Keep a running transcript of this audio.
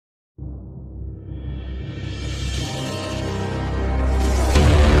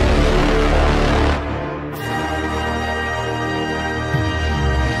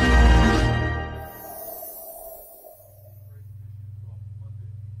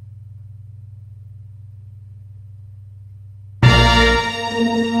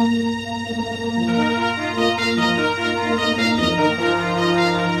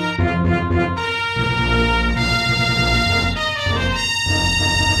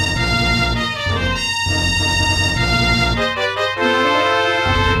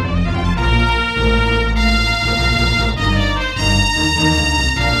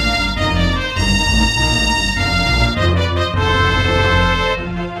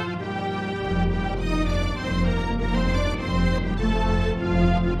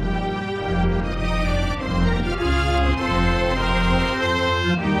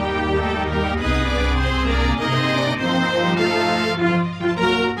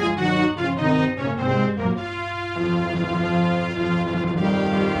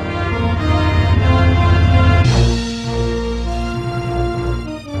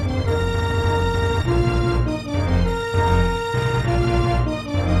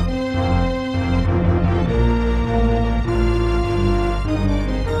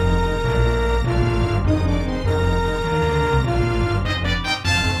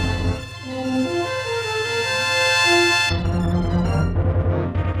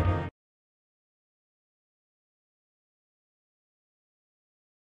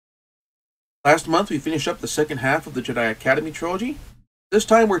Last month we finished up the second half of the Jedi Academy trilogy. This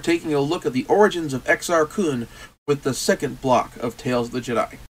time we're taking a look at the origins of Exar Kun with the second block of Tales of the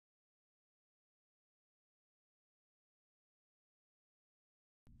Jedi.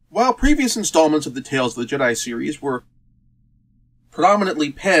 While previous installments of the Tales of the Jedi series were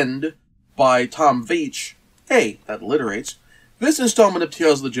predominantly penned by Tom Veitch, hey, that alliterates, this installment of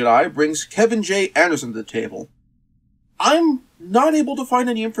Tales of the Jedi brings Kevin J. Anderson to the table. I'm not able to find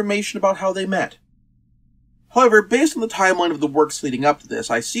any information about how they met. However, based on the timeline of the works leading up to this,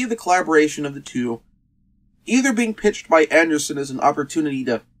 I see the collaboration of the two either being pitched by Anderson as an opportunity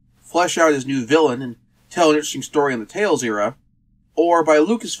to flesh out his new villain and tell an interesting story in the Tales era, or by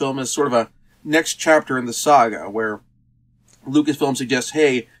Lucasfilm as sort of a next chapter in the saga, where Lucasfilm suggests,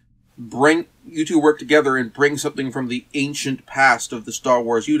 hey, you two work together and bring something from the ancient past of the Star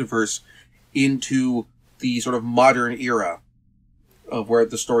Wars universe into the sort of modern era of where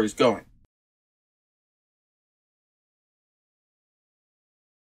the story's going.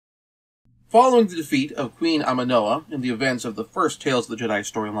 Following the defeat of Queen Amidala in the events of the first Tales of the Jedi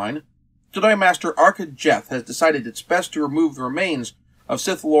storyline, Jedi Master Arca Jeth has decided it's best to remove the remains of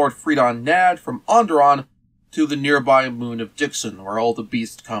Sith Lord Freedon Nad from Onderon to the nearby moon of Dixon, where all the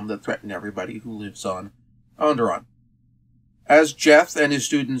beasts come that threaten everybody who lives on Onderon. As Jeth and his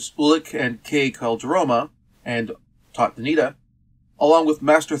students Ulic and Kay Calderoma and Tot Danita, along with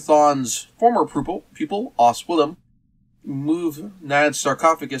Master Thon's former pupil, Os Willem, move Nad's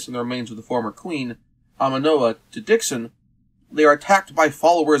sarcophagus and the remains of the former queen, Amidala, to Dixon, they are attacked by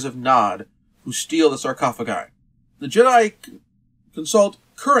followers of Nod, who steal the sarcophagi. The Jedi consult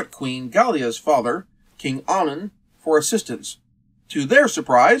current Queen Gallia's father, King Anan, for assistance. To their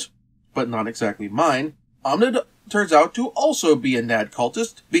surprise, but not exactly mine, Amid turns out to also be a Nad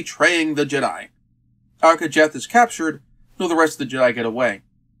cultist, betraying the Jedi. Arca Jeth is captured, though the rest of the Jedi get away.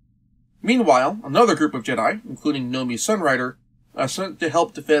 Meanwhile, another group of Jedi, including Nomi Sunrider, are sent to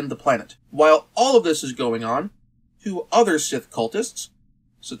help defend the planet. While all of this is going on, two other Sith cultists,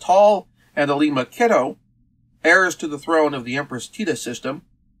 Satal and Alima Keto, heirs to the throne of the Empress Tita system,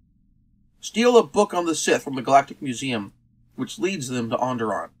 steal a book on the Sith from the Galactic Museum, which leads them to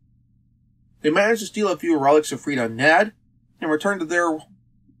Onderon. They manage to steal a few relics of Freedon Nad, and return to their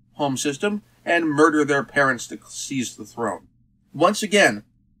home system, and murder their parents to seize the throne. Once again,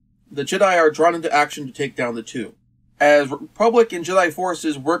 the Jedi are drawn into action to take down the two. As Republic and Jedi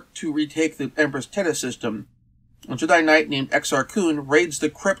forces work to retake the Empress Teta system, a Jedi Knight named Exar Kun raids the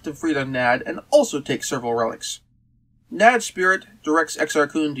crypt of Freedon Nad and also takes several relics. Nad's spirit directs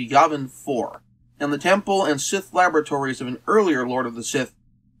Exar Kun to Yavin 4, and the temple and Sith laboratories of an earlier Lord of the Sith,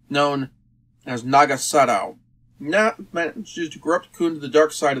 known as Naga Sadow. Nad manages to corrupt Kun to the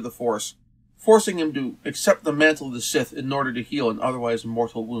dark side of the Force, forcing him to accept the mantle of the Sith in order to heal an otherwise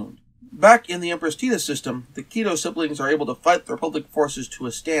mortal wound. Back in the Empress Tita system, the Keto siblings are able to fight the Republic forces to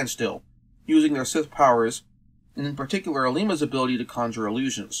a standstill, using their Sith powers, and in particular Alima's ability to conjure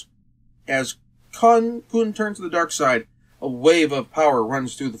illusions. As Kun turns to the dark side, a wave of power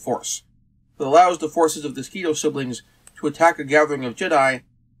runs through the Force that allows the forces of the Keto siblings to attack a gathering of Jedi,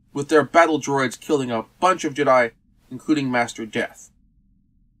 with their battle droids killing a bunch of Jedi, including Master Death.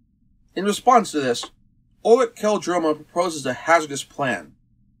 In response to this, Ulic Qel-Droma proposes a hazardous plan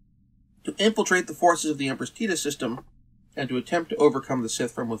to infiltrate the forces of the Empress Tita system and to attempt to overcome the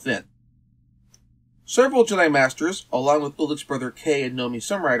Sith from within. Several Jedi Masters, along with Ulic's brother Kay and Nomi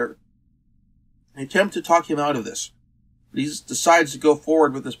Sunrider, attempt to talk him out of this, but he decides to go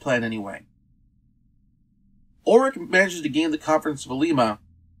forward with his plan anyway. Ulrich manages to gain the confidence of Alima,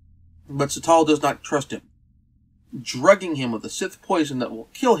 but Satal does not trust him, drugging him with a Sith poison that will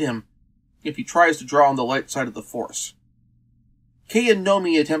kill him if he tries to draw on the light side of the Force. Kay and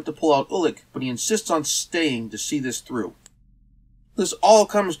Nomi attempt to pull out Ulic, but he insists on staying to see this through. This all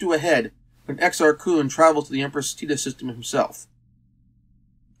comes to a head when Exar Kun travels to the Empress Tita system himself.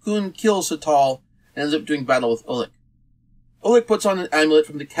 Kun kills Satal and ends up doing battle with Ulic. Ulic puts on an amulet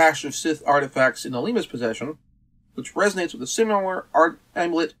from the cache of Sith artifacts in Alima's possession, which resonates with a similar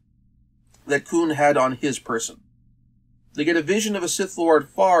amulet that Kun had on his person. They get a vision of a Sith Lord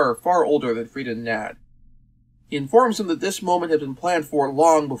far, far older than Frida and Nad. He informs them that this moment had been planned for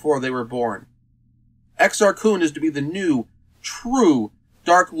long before they were born. Exar Kun is to be the new, true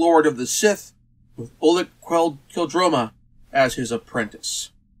Dark Lord of the Sith, with Ulic Qel-Droma as his apprentice.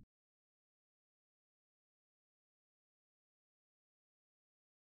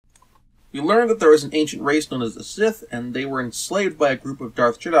 We learn that there was an ancient race known as the Sith, and they were enslaved by a group of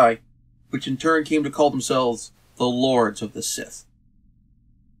Darth Jedi, which in turn came to call themselves the Lords of the Sith.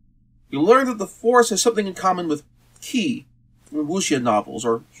 We learn that the Force has something in common with Qi in wuxia novels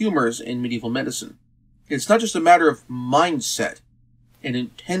or humors in medieval medicine. It's not just a matter of mindset and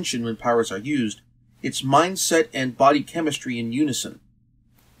intention when powers are used. It's mindset and body chemistry in unison.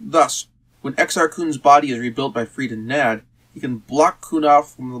 Thus, when Exar Kun's body is rebuilt by Frida and Nad, he can block Kun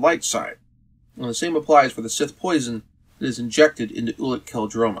off from the light side. And the same applies for the Sith poison that is injected into Ulic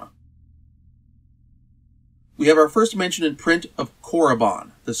Qel-Droma. We have our first mention in print of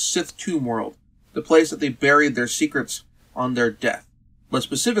Korriban, the Sith tomb world, the place that they buried their secrets on their death, but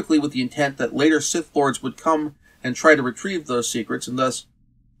specifically with the intent that later Sith Lords would come and try to retrieve those secrets, and thus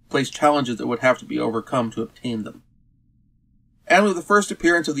place challenges that would have to be overcome to obtain them. And with the first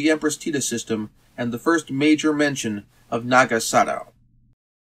appearance of the Empress Tita system, and the first major mention of Naga Sadow.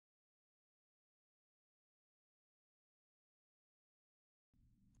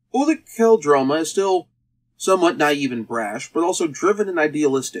 Ulic Qel-Droma is still somewhat naive and brash, but also driven and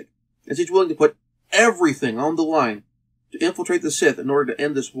idealistic, as he's willing to put everything on the line to infiltrate the Sith in order to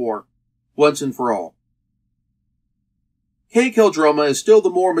end this war, once and for all. Kay Qel-Droma is still the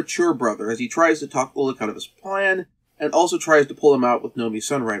more mature brother, as he tries to talk Ulic out of his plan, and also tries to pull him out with Nomi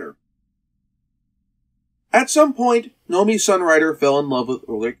Sunrider. At some point, Nomi Sunrider fell in love with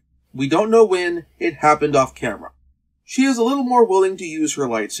Ulic. We don't know when, it happened off camera. She is a little more willing to use her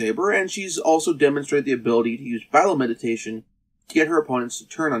lightsaber, and she's also demonstrated the ability to use battle meditation to get her opponents to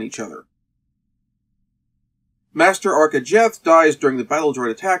turn on each other. Master Arca Jeth dies during the battle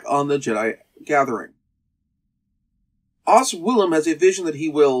droid attack on the Jedi Gathering. Os Willem has a vision that he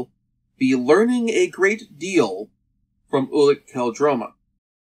will be learning a great deal from Ulic Qel-Droma.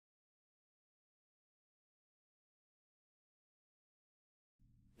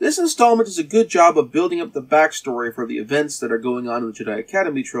 This installment does a good job of building up the backstory for the events that are going on in the Jedi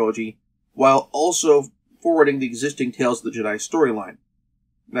Academy trilogy, while also forwarding the existing Tales of the Jedi storyline.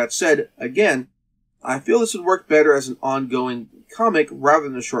 That said, again, I feel this would work better as an ongoing comic rather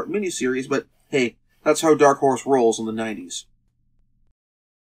than a short miniseries, but hey, that's how Dark Horse rolls in the 90s.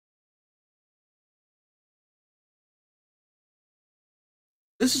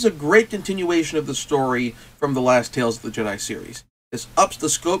 This is a great continuation of the story from the last Tales of the Jedi series. This ups the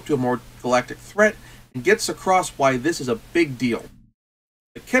scope to a more galactic threat and gets across why this is a big deal.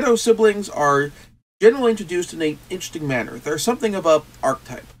 The Keto siblings are generally introduced in an interesting manner. They're something of an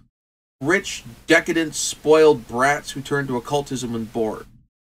archetype. Rich, decadent, spoiled brats who turn to occultism when bored.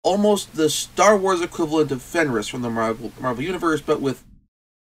 Almost the Star Wars equivalent of Fenris from the Marvel Universe, but with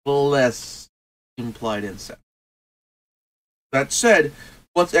less implied incest. That said,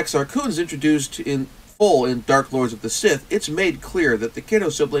 once Exar Kun is introduced in full in Dark Lords of the Sith, it's made clear that the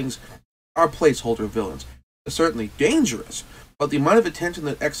Keto siblings are placeholder villains. They're certainly dangerous, but the amount of attention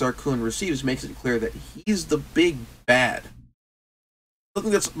that Exar Kun receives makes it clear that he's the big bad.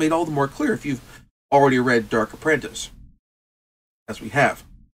 Something that's made all the more clear if you've already read Dark Apprentice, as we have.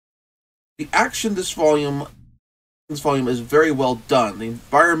 The action this volume is very well done. The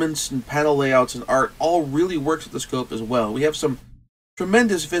environments and panel layouts and art all really works with the scope as well. We have some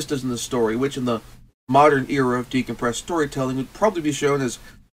tremendous vistas in the story, which in the modern era of decompressed storytelling would probably be shown as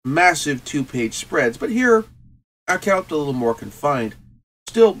massive two-page spreads, but here are kept a little more confined.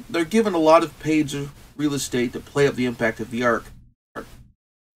 Still, they're given a lot of page of real estate to play up the impact of the arc.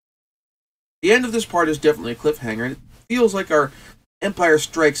 The end of this part is definitely a cliffhanger, and it feels like our Empire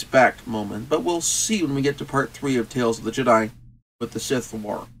Strikes Back moment, but we'll see when we get to part 3 of Tales of the Jedi with the Sith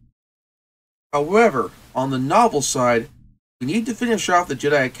War. However, on the novel side, we need to finish off the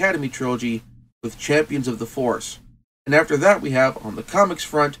Jedi Academy trilogy with Champions of the Force. And after that we have, on the comics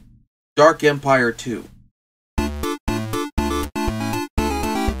front, Dark Empire 2.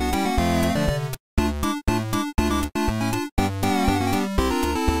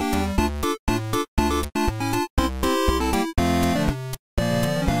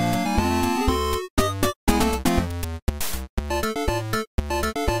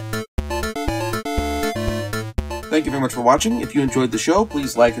 Thank you very much for watching. If you enjoyed the show,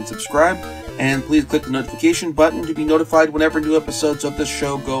 please like and subscribe, and please click the notification button to be notified whenever new episodes of this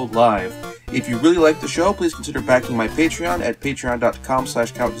show go live. If you really like the show, please consider backing my Patreon at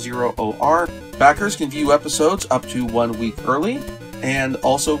patreon.com/count0or. Backers can view episodes up to 1 week early, and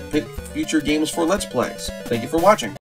also pick future games for Let's Plays. Thank you for watching.